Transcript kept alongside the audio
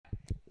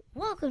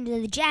Welcome to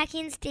the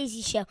Jackie and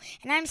Stacy Show,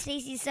 and I'm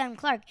Stacy's son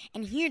Clark,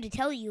 and here to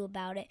tell you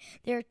about it.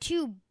 There are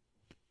two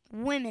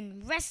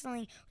women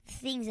wrestling with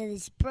things of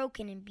this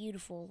broken and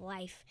beautiful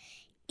life.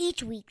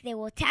 Each week, they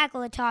will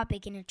tackle a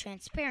topic in a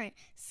transparent,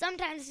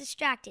 sometimes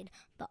distracted,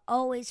 but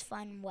always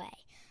fun way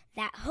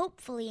that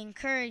hopefully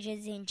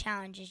encourages and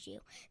challenges you.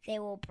 They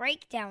will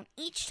break down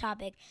each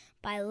topic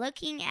by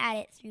looking at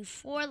it through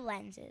 4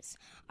 lenses: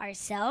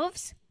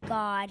 ourselves,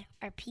 God,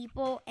 our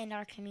people, and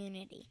our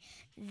community.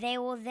 They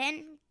will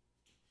then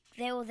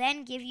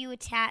give you a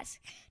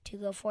task to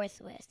go forth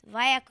with.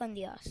 Vaya con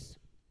Dios.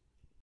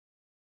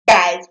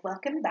 Guys,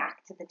 welcome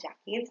back to the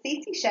Jackie and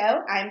Stacy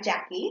Show. I'm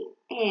Jackie.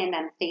 And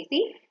I'm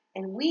Stacy.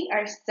 And we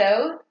are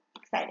so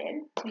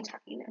excited to be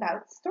talking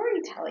about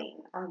storytelling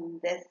on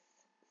this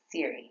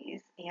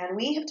series. And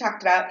we have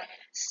talked about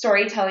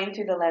storytelling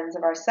through the lens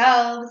of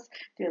ourselves,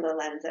 through the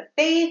lens of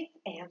faith,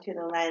 and through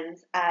the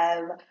lens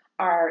of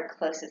our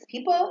closest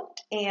people.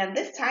 And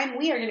this time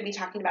we are going to be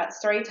talking about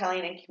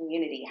storytelling and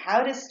community.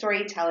 How does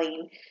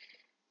storytelling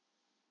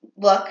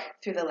look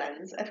through the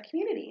lens of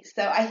community?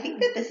 So I think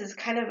that this is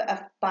kind of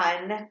a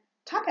fun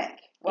topic.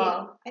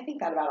 Well, I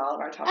think that about all of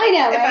our topics, I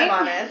know, if right?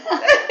 I'm honest.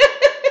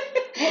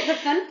 Well, the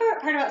fun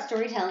part about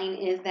storytelling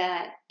is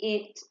that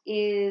it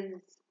is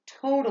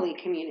totally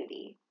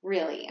community,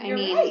 really. You're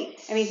right.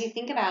 I mean, if you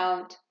think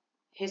about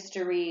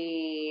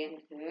history,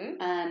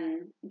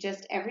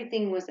 just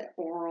everything was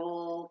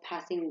oral,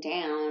 passing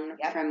down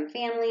from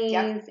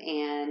families,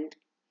 and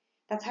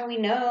that's how we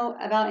know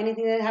about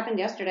anything that happened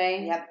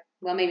yesterday. Yep.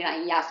 Well, maybe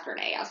not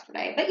yesterday,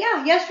 but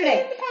yeah,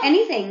 yesterday.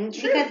 Anything.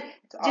 True. Because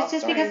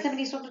just because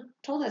somebody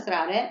told us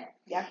about it.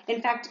 Yep.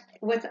 In fact,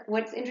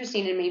 what's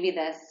interesting, and maybe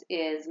this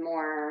is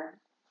more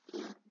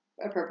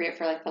appropriate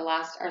for like our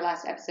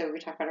last episode, we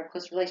talked about our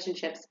close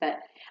relationships, but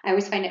I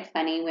always find it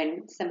funny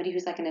when somebody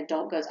who's like an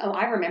adult goes, "Oh,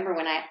 I remember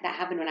that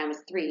happened when I was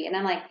 3," and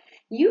I'm like,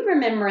 "You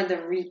remember the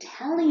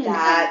retelling of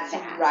that?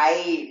 That's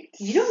right.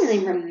 You don't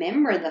really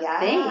remember the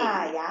thing."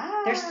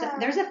 Yeah.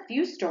 There's a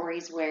few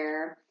stories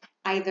where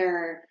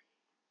either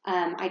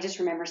I just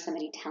remember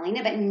somebody telling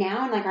it, but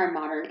now in like our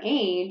modern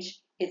age,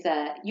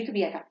 you could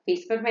be like a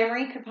Facebook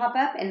memory could pop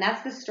up, and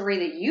that's the story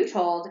that you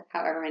told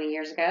however many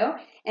years ago,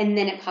 and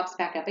then it pops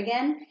back up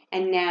again,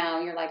 and now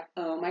you're like,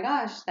 oh my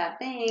gosh, that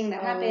thing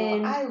that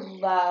happened. I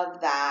love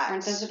that.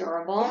 Aren't those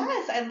adorable?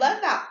 Yes, I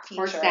love that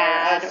feature. Or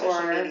sad,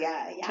 or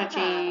media.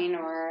 touching,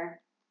 or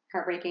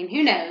heartbreaking.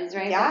 Who knows,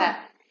 right?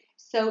 Yeah.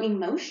 So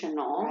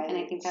emotional, right. And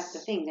I think that's the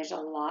thing. There's a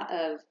lot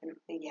of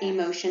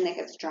emotion that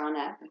gets drawn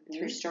up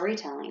through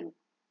storytelling.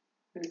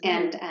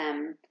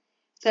 And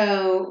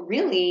so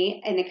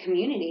really in a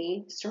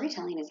community,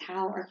 storytelling is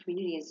how our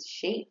community is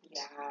shaped.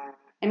 Yeah.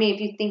 I mean, if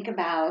you think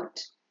about,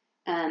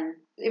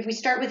 if we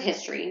start with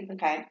history,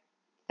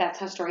 that's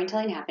how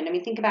storytelling happened. I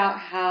mean, think about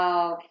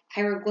how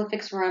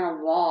hieroglyphics were on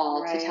a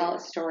wall to tell a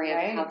story of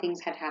how things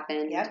had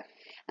happened. Yep.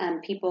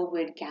 People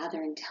would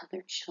gather and tell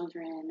their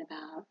children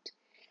about,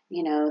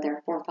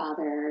 their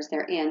forefathers,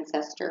 their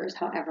ancestors,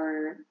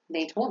 however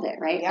they told it,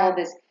 right? Yeah. All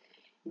this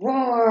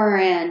war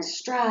and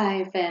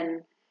strife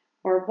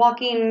or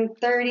walking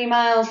 30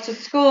 miles to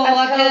school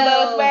uphill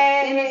both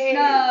ways in the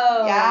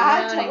snow.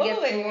 Yeah, totally. And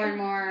it gets more and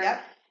more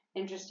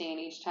interesting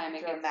each time.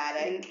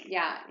 Dramatic.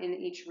 In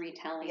each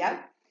retelling.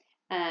 Yep.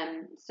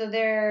 So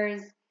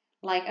there's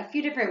like a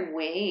few different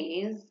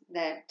ways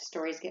that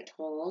stories get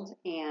told,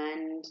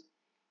 and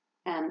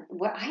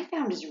what I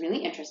found is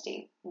really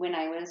interesting when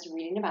I was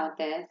reading about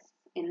this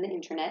in the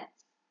internet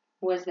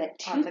was that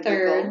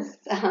 2/3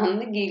 on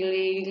the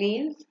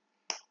Googlies,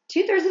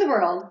 2/3 of the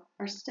world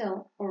are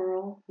still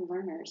oral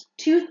learners.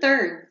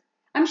 2/3.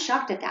 I'm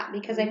shocked at that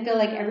because I feel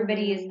like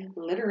everybody is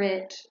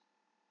literate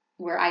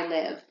where I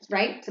live,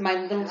 right? So my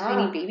little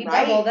tiny baby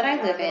bubble that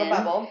I live in.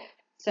 Bubble.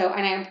 So,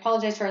 and I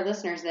apologize to our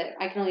listeners that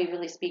I can only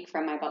really speak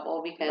from my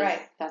bubble because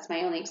that's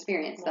my only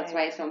experience. That's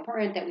why it's so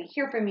important that we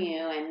hear from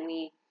you and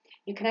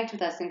you connect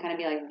with us and kind of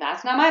be like,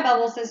 that's not my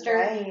bubble, sister.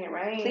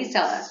 Right. Please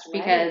tell us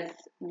because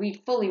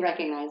we fully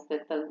recognize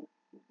that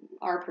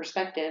our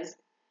perspectives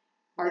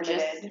are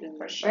limited,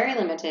 just very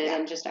limited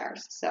and just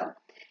ours. So,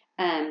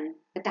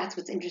 but that's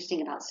what's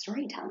interesting about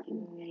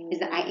storytelling is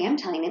that I am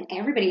telling, and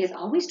everybody has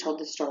always told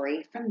the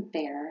story from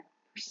their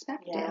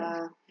perspective,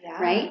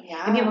 right?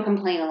 Yeah. And people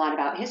complain a lot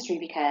about history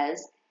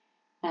because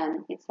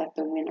it's like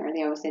the winner.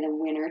 They always say the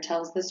winner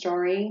tells the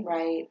story,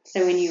 right?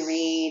 So when you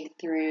read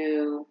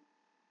through,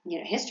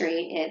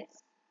 history,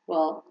 it's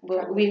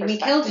we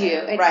killed you.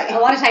 A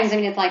lot of times,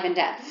 it's life and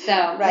death.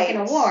 So like in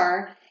a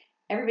war,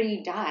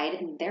 everybody died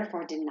and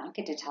therefore did not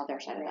get to tell their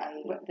side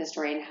of the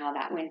story and how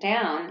that went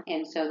down.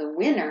 And so the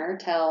winner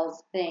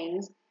tells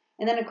things.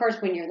 And then, of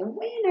course, when you're the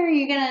winner,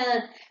 you're going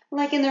to,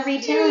 like in the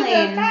retelling.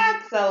 The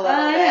facts a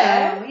little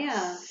bit.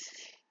 Yeah.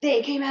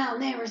 They came out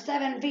and they were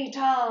 7 feet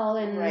tall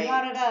and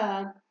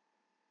da-da-da.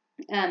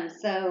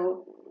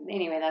 So,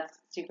 anyway, that's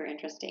super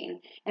interesting.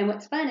 And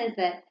what's fun is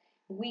that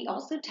we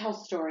also tell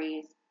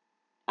stories,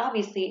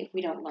 obviously, if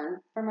we don't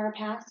learn from our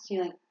past.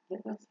 You're like,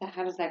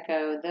 how does that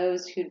go?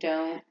 Those who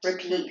don't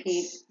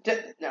repeat.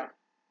 No.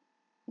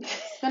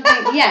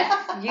 Something,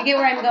 yes, you get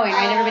where I'm going,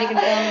 right? Everybody can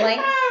fill in the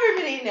blanks.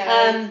 Everybody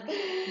knows.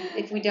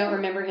 If we don't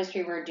remember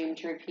history, we're doomed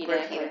to repeat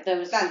it. Or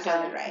those that who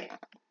sounded don't, right.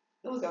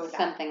 We'll go with that.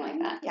 Something like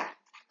that. Yeah.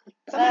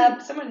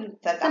 Someone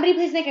said that. Somebody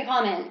please make a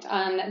comment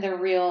on the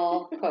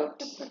real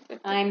quote.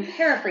 I'm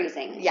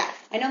paraphrasing. Yes.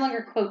 I no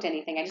longer quote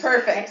anything. I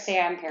just say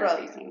I'm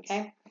paraphrasing.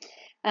 Brilliant.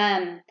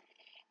 Okay.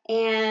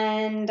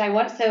 And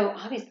so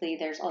obviously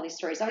there's all these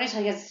stories. So I'm going to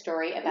tell you guys a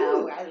story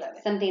about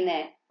something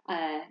that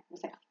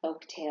was like a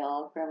folk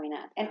tale growing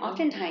up. And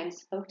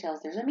oftentimes folk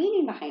tales, there's a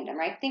meaning behind them,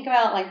 right? Think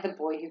about like the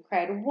boy who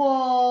cried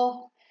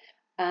wolf.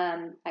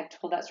 I've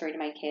told that story to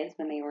my kids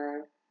when they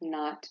were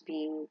not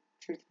being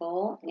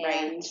truthful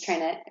and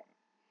trying to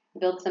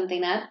build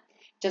something up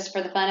just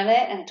for the fun of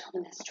it. And I told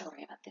them this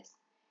story about this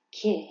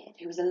kid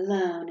who was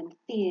alone in the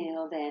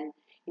field and,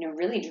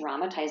 really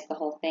dramatized the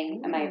whole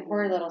thing. And my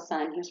poor little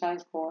son, he was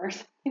probably 4,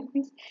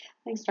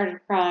 he started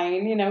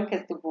crying,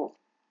 because the wolf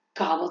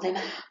gobbled him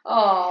up.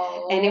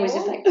 Oh. And it was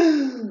just like,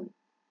 and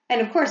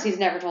of course he's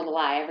never told a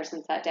lie ever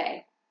since that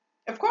day.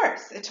 Of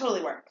course. It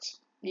totally worked.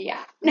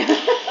 Yeah.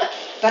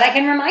 But I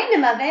can remind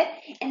him of it.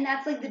 And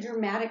that's like the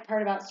dramatic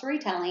part about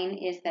storytelling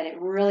is that it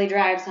really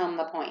drives home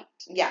the point.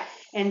 Yes.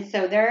 And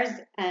so there's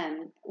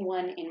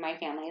one in my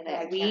family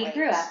that we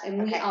grew up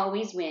and we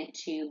always went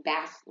to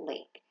Bass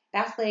Lake.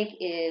 Bass Lake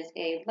is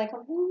a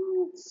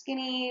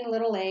skinny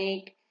little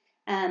lake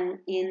in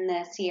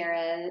the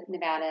Sierra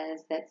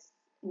Nevadas that's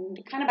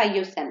kind of by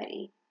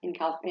Yosemite in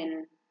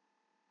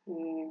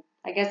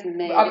I guess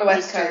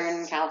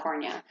mid-eastern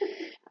California.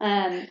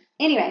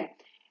 Anyway.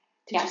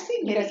 Did you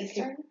say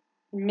mid-eastern?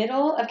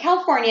 Middle of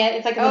California.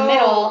 It's like in the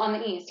middle on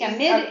the east.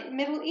 Yeah,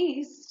 Middle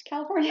East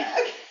California.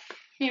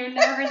 You've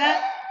never heard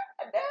that?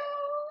 No.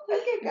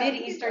 Okay,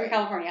 Mid-eastern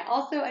California.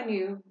 Also a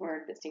new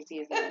word that Stacey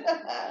has learned.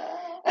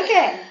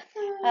 Okay.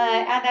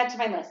 Add that to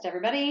my list,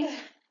 everybody.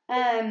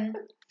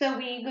 So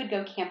we would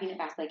go camping at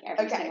Bass Lake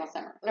every single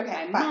summer.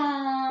 Okay, my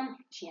mom,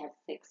 she had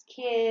 6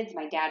 kids.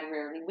 My dad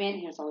rarely went.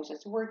 He was always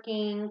just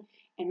working.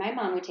 And my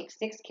mom would take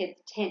 6 kids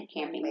tent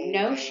camping. Amazing.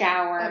 No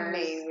showers.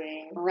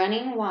 Amazing.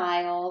 Running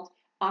wild.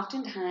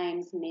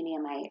 Oftentimes, many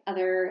of my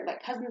other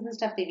cousins and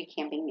stuff, they'd be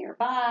camping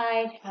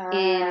nearby.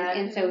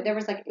 And so it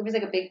was like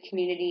a big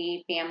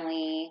community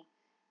family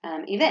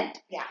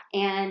event. Yeah.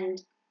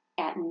 And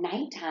at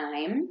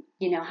nighttime,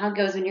 you know how it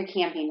goes when you're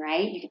camping,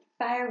 right? You get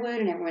firewood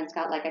and everyone's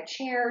got like a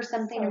chair or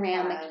something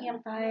around the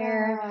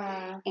campfire.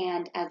 Yeah.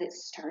 And as it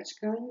starts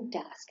growing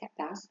dusk at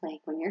Bass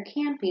Lake, when you're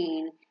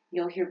camping,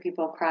 you'll hear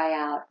people cry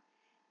out,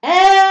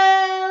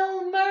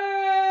 Elmer!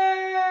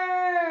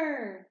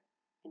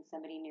 And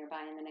somebody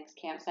nearby in the next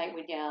campsite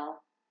would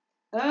yell,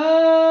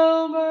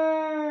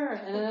 Elmer!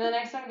 And then the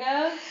next one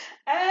goes,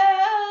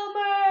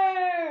 Elmer!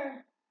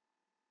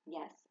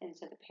 Yes, and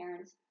so the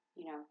parents,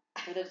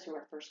 for those who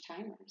are first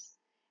timers,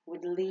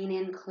 would lean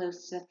in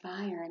close to the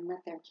fire and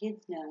let their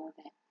kids know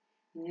that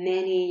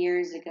many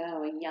years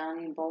ago, a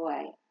young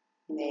boy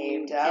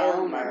named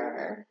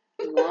Elmer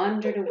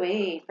wandered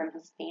away from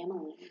his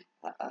family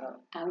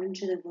out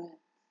into the woods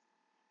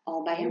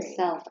all by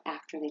himself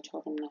after they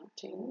told him not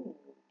to. Ooh.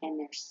 And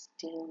they're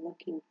still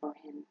looking for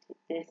him to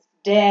this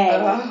day.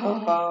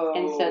 Oh.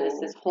 And so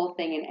this whole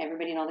thing, and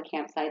everybody in all the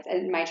campsites.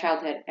 In my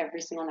childhood, every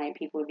single night,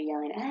 people would be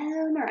yelling,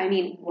 Elmer. I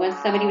mean, once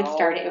somebody would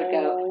start it, it would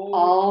go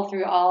all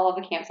through all of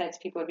the campsites.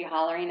 People would be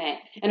hollering it.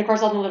 And, of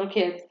course, all the little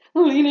kids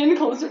lean in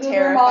closer to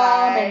their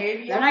mom.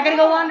 And they're not going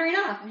to go wandering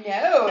off.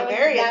 No, so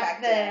very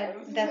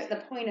effective. That's the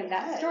point of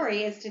that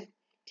story, is to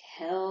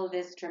tell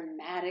this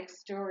dramatic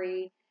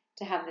story,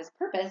 to have this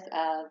purpose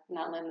of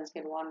not letting this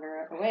kid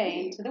wander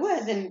away into the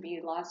woods and be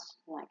lost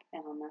like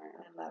Elmer.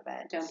 I love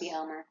it. Don't be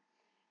Elmer.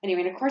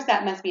 Anyway, and of course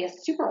that must be a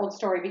super old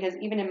story because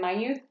even in my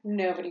youth,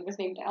 nobody was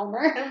named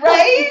Elmer.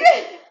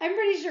 Right? I'm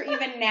pretty sure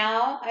even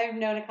now I've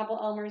known a couple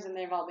Elmers and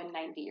they've all been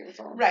 90 years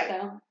old. Right.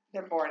 So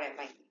they're born at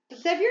 90.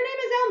 So if your name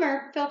is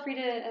Elmer, feel free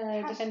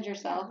to defend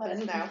yourself. Let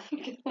us know.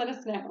 Let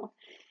us know.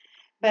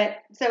 But,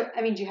 so,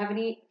 I mean, do you have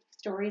any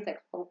stories,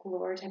 like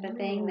folklore type of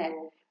thing that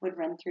would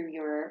run through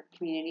your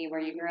community where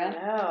you grew up?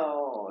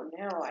 No.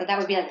 So that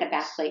would be like the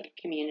Bass Lake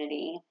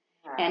community.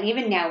 Yeah. And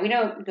even now, we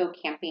don't go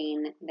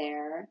camping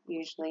there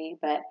usually,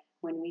 but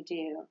when we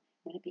do,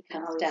 when it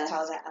becomes dusk,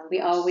 we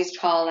always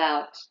call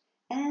out,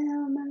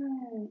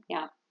 Elmer.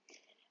 Yeah.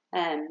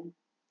 And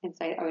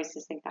so I always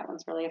just think that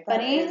one's really a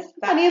funny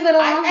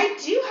little. I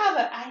do have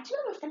a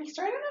funny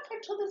story. I don't know if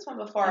I've told this one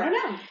before. I don't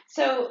know.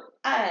 So,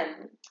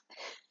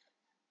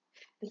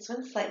 this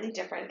one's slightly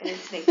different in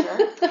its nature.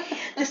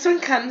 This one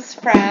comes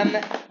from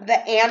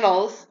the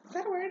annals. Is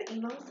that a word?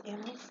 Annals? Okay.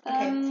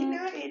 See,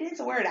 now it is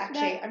a word,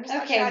 actually. I'm just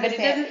not sure how to say it.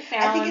 Okay, but it doesn't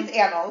sound... I think it's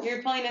annals.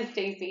 You're pulling a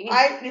Stacey.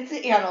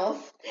 It's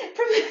annals.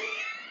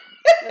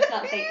 Let's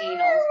not say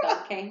annals, though,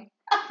 okay?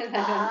 Because I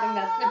don't think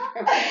that's the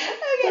appropriate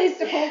place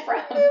to pull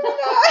from.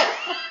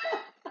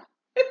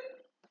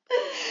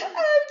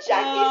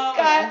 Jackie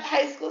Scott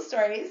high school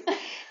stories.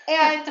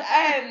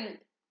 And,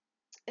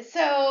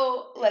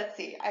 so let's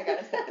see. I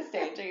gotta set the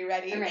stage. Are you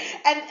ready? I'm ready.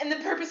 And the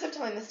purpose of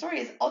telling the story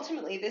is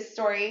ultimately this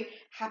story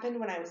happened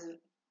when I was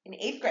in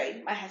 8th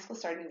grade. My high school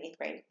started in 8th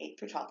grade, 8th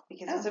through 12th,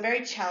 because it was a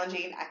very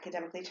challenging,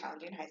 academically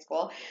challenging high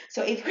school.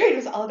 So 8th grade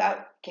was all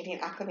about getting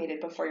acclimated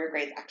before your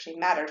grades actually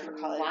mattered for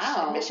college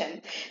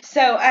admission.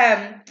 So,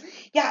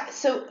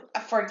 so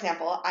for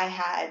example, I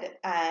had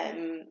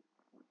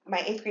my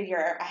 8th grade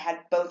year, I had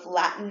both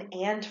Latin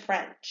and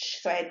French.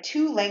 So I had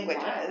 2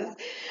 languages.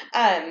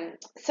 Wow.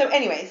 So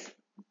anyways,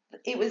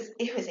 it was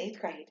 8th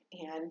grade,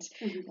 and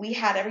we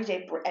had every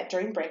day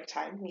during break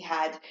time, we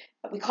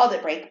called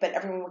it break, but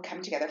everyone would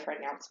come together for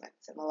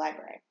announcements in the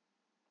library.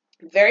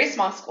 Very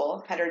small school,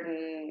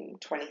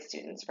 120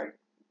 students for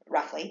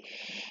roughly,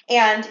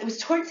 and it was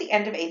towards the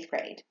end of 8th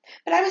grade.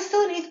 But I was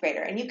still an 8th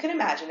grader, and you can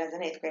imagine as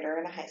an 8th grader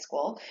in a high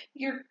school,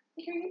 you're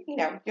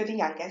the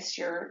youngest.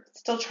 You're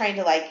still trying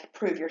to like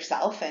prove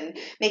yourself and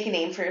make a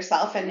name for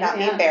yourself and not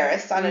be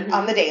embarrassed on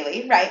the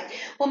daily, right?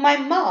 Well, my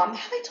mom,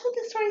 have I told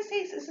this story,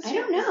 Stacey? I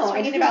don't know.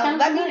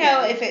 Let me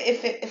know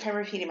if I'm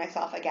repeating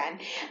myself again.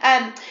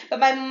 But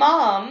my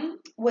mom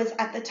was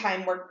at the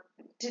time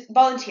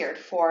volunteered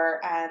for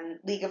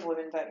League of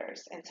Women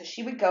Voters, and so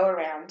she would go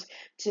around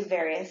to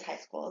various high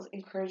schools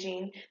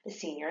encouraging the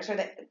seniors or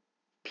the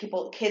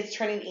kids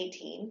turning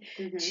 18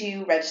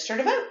 to register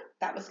to vote.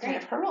 That was kind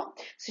of her role.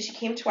 So she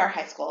came to our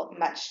high school,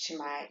 much to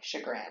my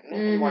chagrin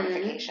and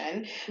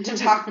mortification, to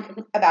talk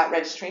about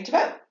registering to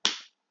vote.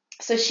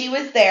 So she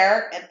was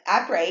there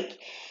at break,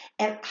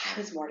 and I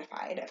was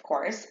mortified, of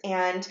course,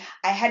 and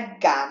I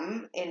had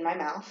gum in my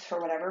mouth for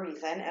whatever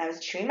reason, and I was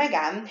chewing my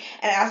gum, and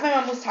as my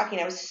mom was talking,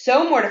 I was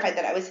so mortified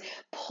that I was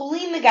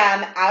pulling the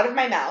gum out of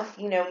my mouth,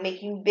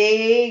 making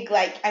big,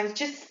 I was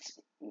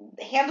just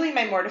handling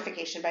my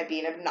mortification by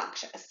being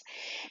obnoxious.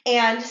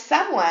 And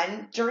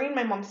someone, during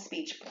my mom's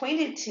speech,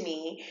 pointed to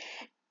me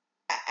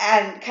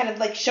and kind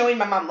of showing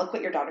my mom, look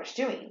what your daughter's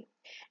doing.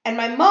 And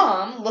my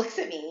mom looks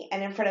at me,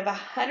 and in front of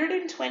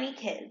 120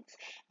 kids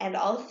and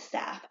all of the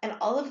staff and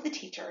all of the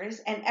teachers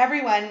and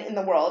everyone in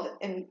the world,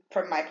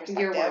 from my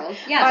perspective,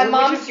 my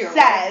mom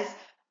says,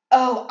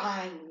 "Oh,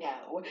 I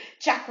know.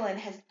 Jacqueline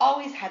has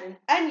always had an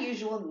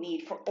unusual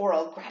need for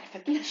oral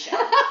gratification."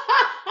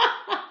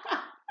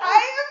 I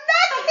am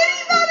not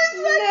kidding. That is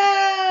what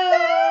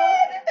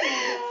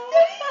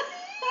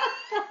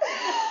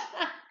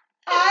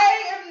I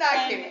am not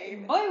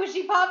kidding. Boy, was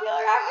she popular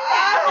after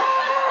that.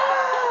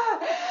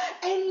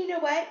 And you know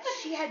what?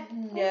 She had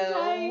no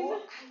idea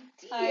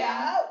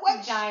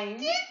what she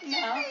did to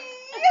me.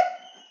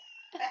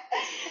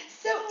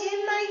 So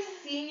in my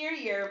senior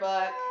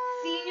yearbook,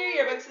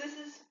 so this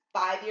is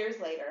 5 years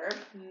later.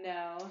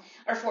 No.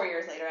 Or 4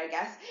 years later, I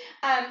guess.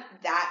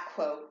 That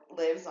quote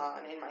lives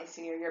on in my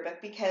senior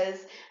yearbook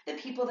because the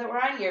people that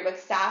were on yearbook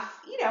staff,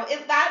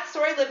 that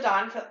story lived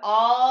on for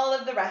all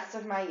of the rest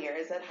of my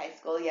years at high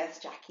school. Yes,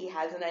 Jackie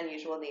has an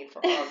unusual need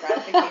for oral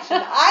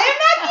gratification. I am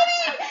not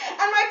kidding!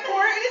 And my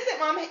poor innocent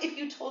mom, if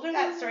you told her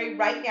that story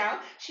right now,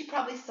 she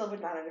probably still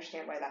would not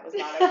understand why that was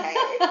not okay.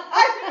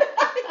 I'm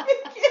not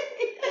kidding.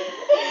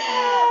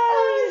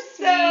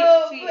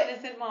 Sweet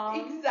innocent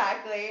mom.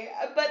 Exactly.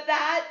 But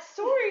that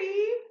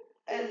story,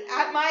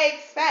 at my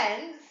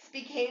expense,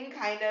 became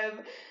kind of,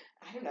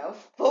 I don't know,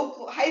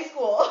 high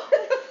school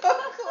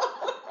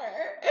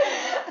folklore.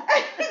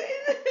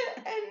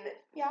 And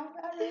yeah,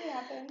 that really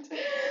happened.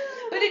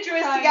 But it drew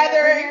us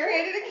together and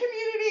created a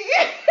community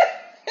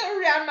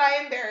around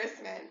my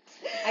embarrassment.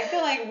 I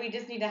feel like we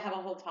just need to have a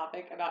whole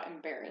topic about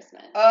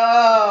embarrassment.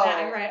 Oh.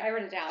 I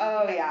wrote it down.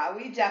 Oh, yeah,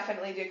 we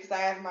definitely do, because I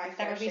have my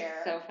fair That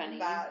share. would be so funny.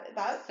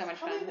 That's so much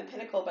probably fun. the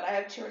pinnacle, but I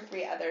have 2 or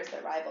 3 others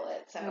that rival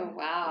it. So, oh,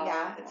 wow.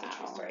 Yeah, it's a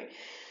true story.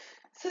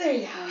 So there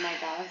you go. Oh, my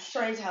gosh.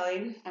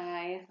 Storytelling.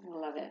 I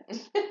love it.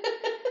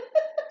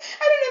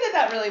 I don't know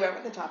that really went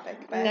with the topic.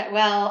 But. No,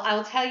 well,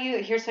 I'll tell you.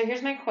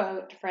 Here's my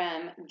quote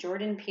from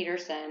Jordan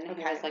Peterson, who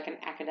is an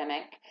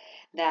academic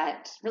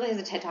that really has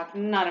a TED Talk,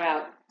 not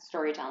about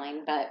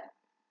storytelling, but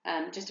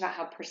just about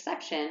how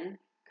perception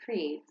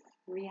creates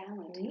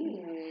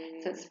reality.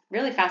 So it's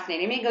really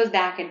fascinating. I mean, it goes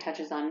back and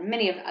touches on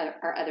many of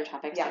our other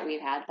topics that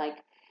we've had, like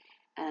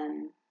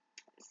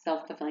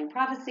self-fulfilling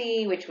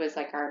prophecy, which was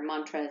our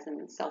mantras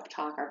and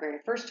self-talk, our very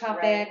first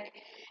topic.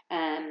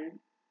 Right.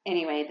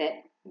 Anyway,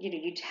 that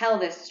you tell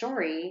this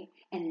story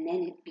and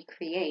then it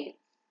creates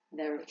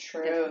the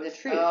truth. The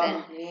truth.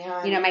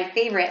 Oh, and my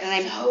favorite, and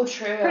I'm so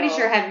true. Pretty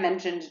sure I've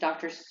mentioned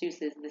Dr.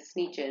 Seuss's The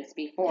Sneetches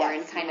before,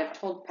 and kind of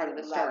told part of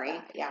the story,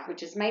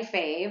 which is my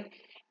fave.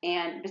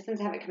 But since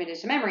I haven't committed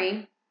to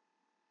memory,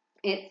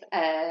 it's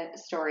a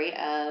story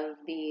of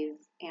these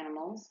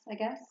animals, I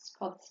guess,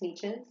 called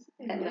Sneetches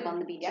that live on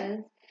the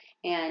beaches,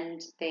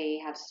 and they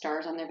have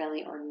stars on their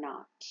belly or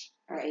not,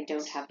 or they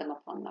don't have them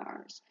upon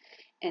theirs.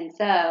 And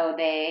so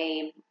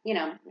they,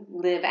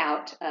 live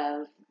out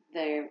of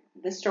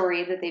the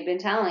story that they've been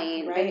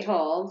been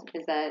told,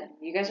 is that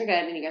you guys are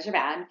good and you guys are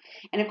bad.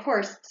 And of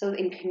course, so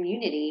in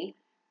community,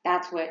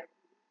 that's what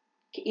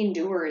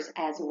endures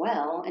as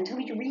well until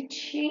we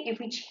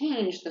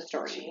change the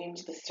story.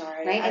 Change the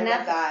story. Right? And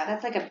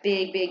that's a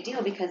big, big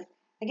deal because,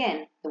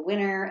 again, the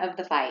winner of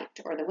the fight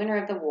or the winner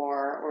of the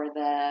war or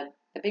the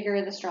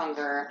bigger, the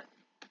stronger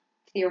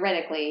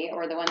theoretically,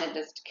 or the one that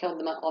just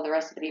killed all the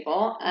rest of the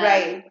people,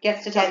 Right.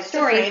 gets to tell the Gets to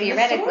story frame the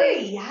theoretically.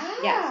 story, yeah.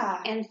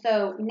 Yes. And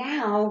so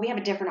now we have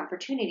a different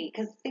opportunity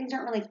because things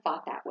aren't really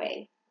fought that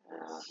way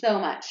so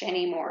much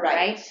anymore,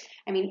 right?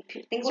 I mean,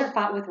 things are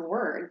fought with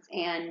words,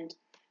 and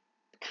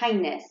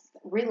kindness.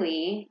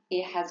 Really,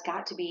 it has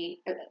got to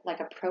be like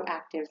a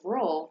proactive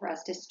role for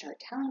us to start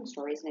telling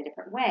stories in a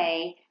different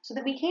way so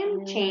that we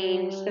can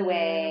change the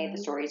way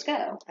the stories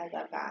go. I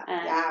love that.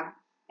 Yeah.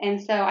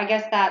 And so I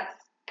guess that's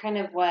kind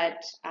of what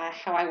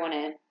how I want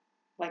to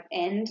like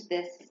end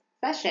this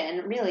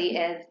session really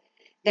is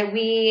that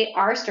we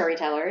are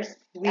storytellers.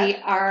 We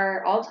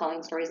are all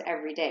telling stories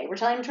every day. We're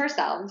telling them to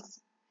ourselves.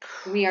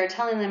 We are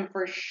telling them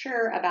for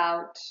sure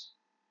about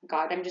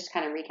God. I'm just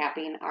kind of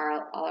recapping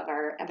all of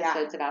our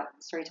episodes about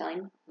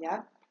storytelling.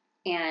 Yeah.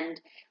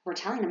 And we're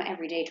telling them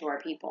every day to our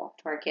people,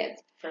 to our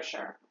kids. For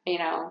sure. You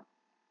know,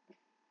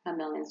 a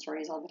million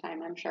stories all the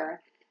time, I'm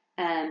sure.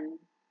 And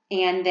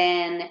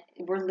then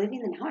we're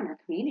living them out in our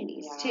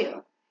communities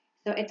too.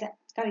 So it's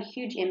got a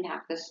huge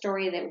impact. The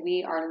story that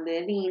we are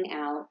living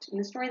out, and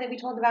the story that we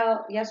told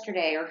about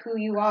yesterday, or who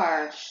you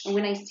are, and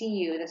when I see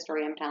you, the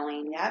story I'm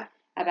telling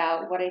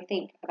about what I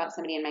think about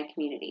somebody in my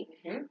community.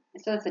 Mm-hmm.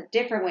 So it's a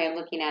different way of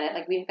looking at it.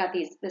 Like we've got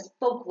this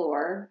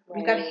folklore,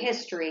 we've got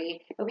history,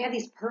 but we have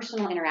these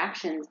personal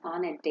interactions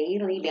on a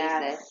daily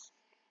basis.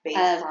 Based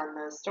on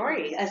those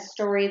stories. A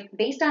story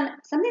based on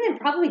something that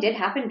probably did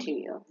happen to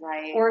you.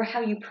 Right. Or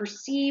how you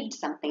perceived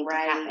something to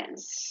happen.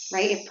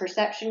 Right? If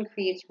perception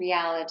creates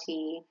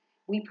reality,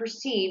 we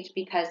perceived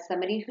because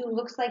somebody who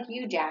looks like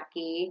you,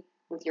 Jackie,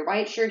 with your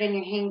white shirt and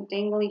your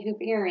dangly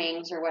hoop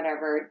earrings or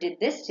whatever, did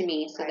this to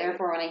me. So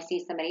therefore, when I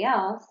see somebody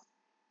else,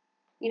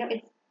 you know,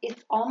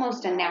 it's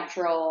almost a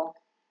natural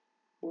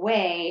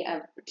way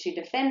to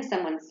defend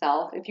someone's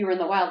self. If you were in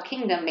the Wild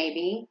Kingdom,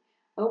 maybe.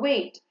 Oh,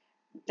 wait.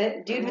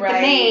 The dude with the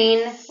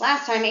mane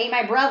last time ate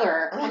my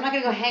brother. I'm not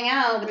going to go hang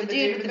out with the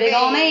dude with the big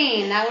old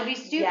mane. That would be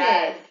stupid.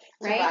 Yes.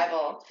 Right?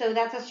 Survival. So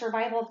that's a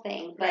survival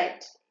thing.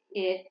 But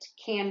it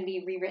can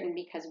be rewritten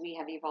because we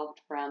have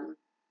evolved from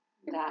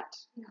that,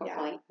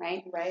 hopefully.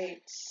 Right?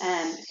 Right.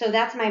 So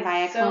that's my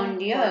Vaya con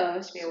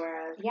Dios. To be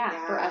aware of.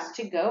 Yeah, for us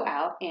to go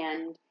out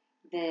and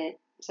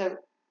so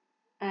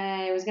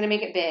I was going to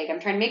make it big.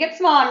 I'm trying to make it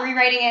small. I'm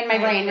rewriting it in my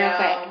brain real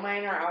quick.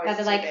 Mine are always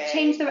too big.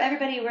 Change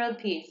everybody world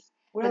peace.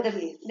 But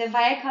the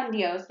Vaya con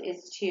Dios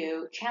is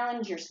to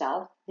challenge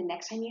yourself the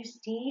next time you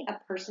see a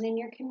person in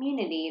your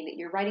community that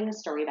you're writing a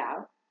story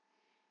about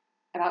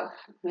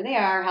who they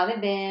are, how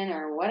they've been,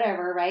 or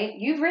whatever, right?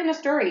 You've written a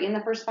story in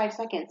the first 5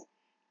 seconds.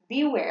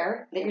 Be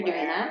aware that you're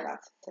doing that.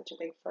 That's such a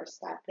big first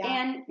step. Yeah.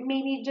 And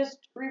maybe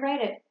just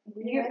rewrite it.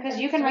 Because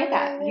you can write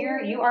that.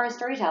 You are a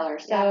storyteller.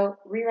 So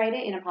rewrite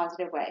it in a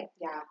positive way.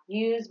 Yeah.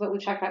 Use what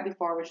we've talked about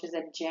before, which is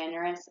a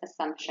generous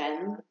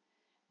assumption.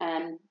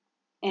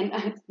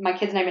 And my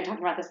kids and I have been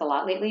talking about this a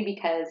lot lately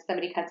because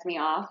somebody cuts me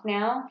off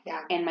now.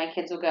 Yeah. And my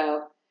kids will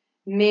go,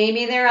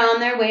 maybe they're on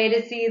their way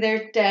to see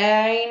their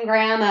dying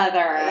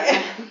grandmother.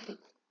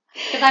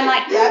 Because I'm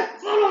like, you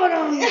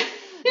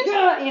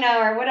know,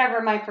 or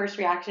whatever my first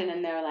reaction.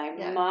 And they're like,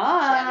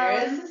 Mom.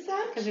 Generous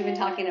assumption. Because we've been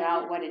talking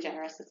about what a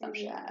generous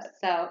assumption is.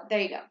 So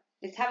there you go.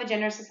 Let's have a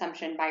generous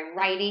assumption by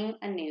writing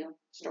a new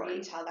story.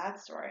 Retell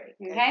that story.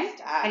 Okay?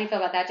 How do you feel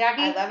about that,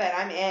 Jackie? I love it.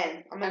 I'm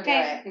in. I'm going to do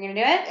it. You're going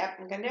to do it? Yep,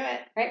 I'm going to do it.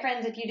 All right,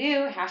 friends, if you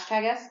do,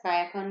 hashtag us,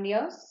 Vaya con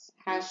Dios.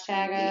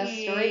 Hashtag us,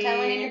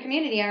 storytelling in your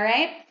community, all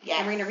right? Yes.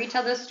 And we're going to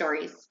retell those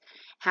stories.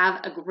 Have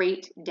a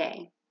great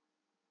day.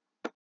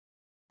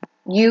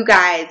 You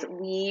guys,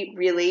 we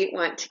really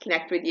want to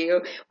connect with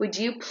you. Would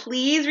you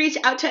please reach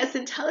out to us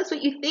and tell us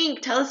what you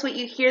think? Tell us what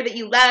you hear that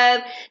you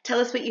love. Tell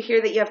us what you hear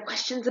that you have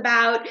questions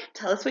about.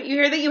 Tell us what you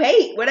hear that you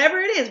hate. Whatever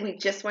it is, we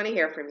just want to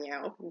hear from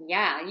you.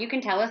 Yeah, you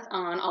can tell us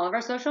on all of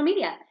our social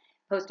media.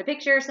 Post a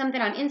picture or something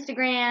on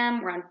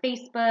Instagram. We're on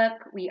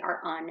Facebook. We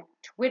are on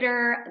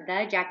Twitter,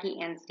 The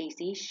Jackie and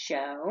Stacey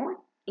Show.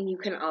 And you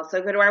can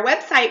also go to our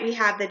website. We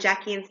have the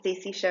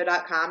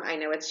JackieandStaceyShow.com. I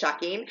know it's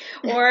shocking.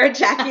 Or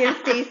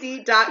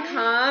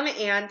JackieandStacey.com.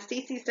 And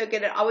Stacey's so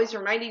good at always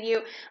reminding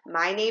you,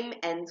 my name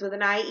ends with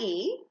an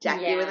IE.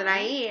 Jackie with an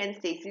IE. And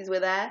Stacey's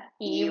with a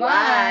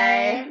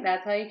EY.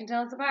 That's how you can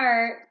tell us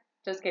apart.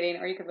 Just kidding.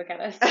 Or you could look at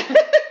us.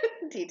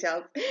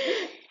 Details.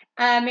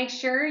 Make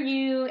sure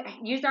you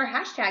use our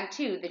hashtag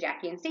too. The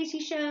Jackie and Stacey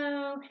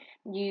Show.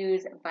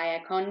 Use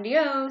Vaya con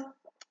Dios.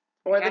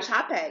 Or the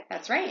topic.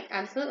 That's right.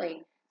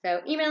 Absolutely. So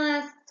email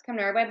us, come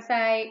to our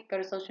website, go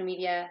to social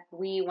media.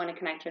 We want to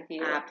connect with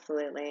you.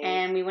 Absolutely.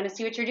 And we want to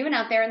see what you're doing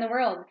out there in the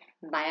world.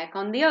 Vaya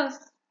con Dios.